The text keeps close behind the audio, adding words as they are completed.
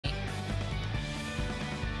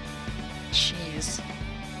Jeez.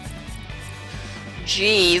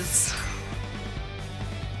 Jeez.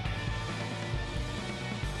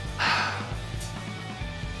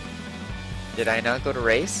 Did I not go to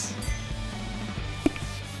race?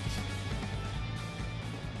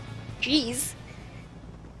 Jeez.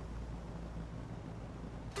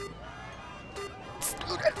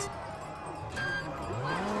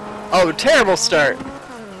 Oh, terrible start. Keep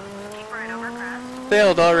right over crest.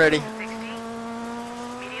 Failed already. 60.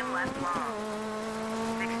 Medium left long.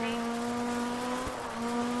 60.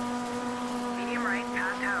 Medium right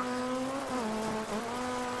past house.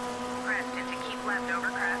 Crest into keep left over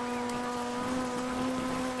crest.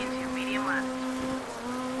 Into medium left.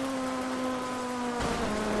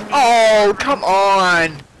 Oh, come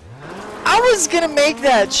on. I was gonna make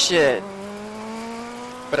that shit.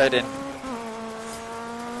 But I didn't.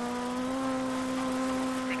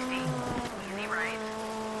 60. Easy right.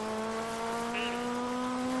 80.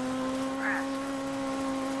 Crest.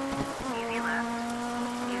 Easy left.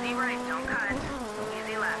 Easy right. Don't cut.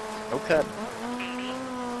 Easy left. No cut. 80.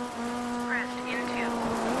 Crest into.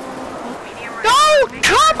 Medium right. No! Big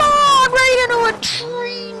Come crest. on! Right into a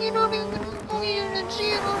tree! You don't even know.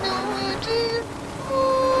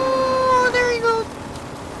 Oh, there you go.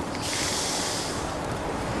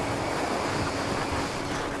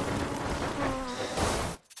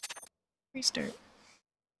 Restart.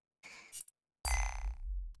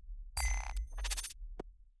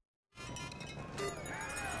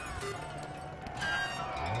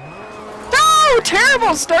 No!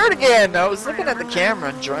 Terrible start again! I was looking at the camera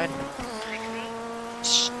enjoying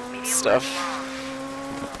 60. Medium stuff. left long.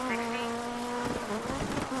 60.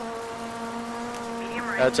 Medium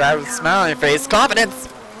right. That's I was past house. smiling on your face. Confidence!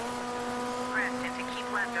 Crest into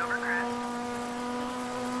keep left over crest.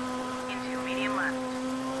 Into medium left.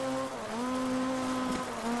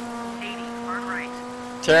 80, hard right.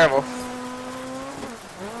 Terrible.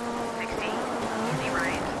 60, easy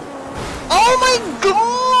right. Oh my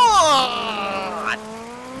god!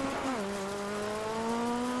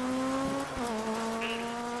 80.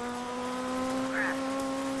 Crest.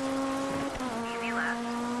 Easy left.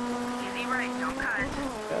 Easy right, don't cut.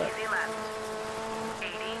 Easy left.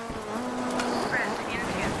 80. Crest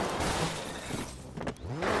into.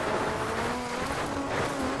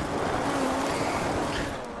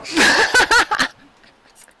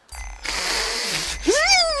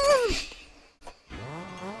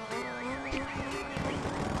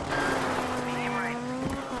 Medium right.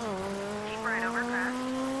 Keep right over crest.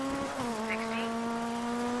 60.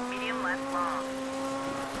 Medium left long.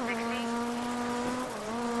 60.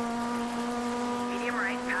 Medium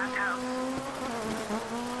right past house.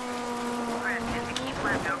 Crest into keep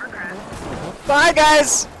left over crest. Bye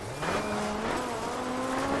guys!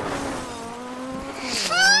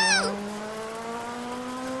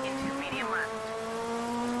 Into medium left.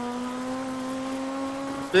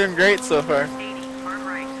 Doing great so far. 80, hard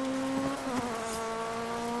right.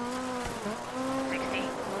 60,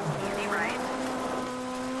 easy right.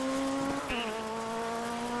 80.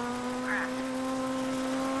 Crest.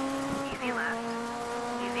 Easy left.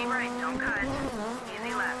 Easy right, don't cut.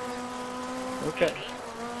 Easy left. Okay. 80.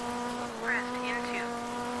 Crest into.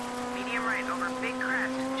 Medium right over big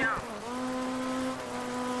crest, jump.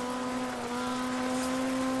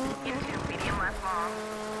 Into medium left long.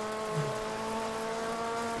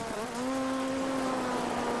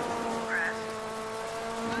 Crest.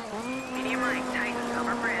 Medium right tightens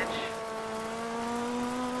over bridge.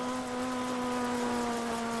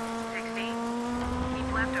 60. Keep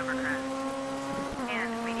left over crest.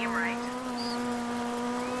 And medium right.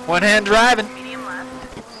 One hand driving. Medium left.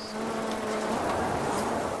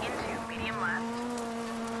 Into medium left.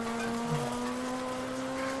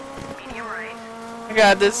 Medium right. I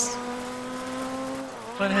got this.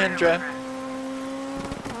 One hand Right drive. over crest.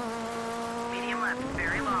 Medium left,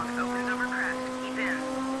 very long, opens over crest. Keep in.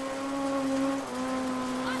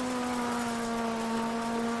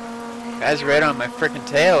 Guy's right on my frickin'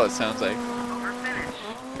 tail, it sounds like. Over finish.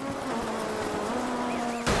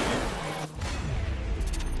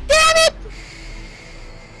 Damn it!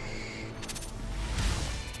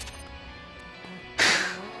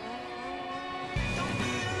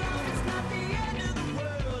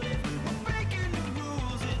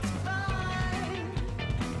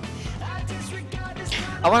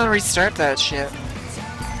 I want to restart that shit.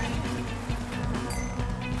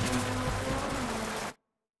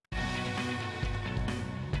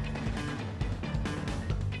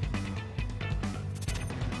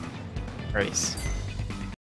 Race.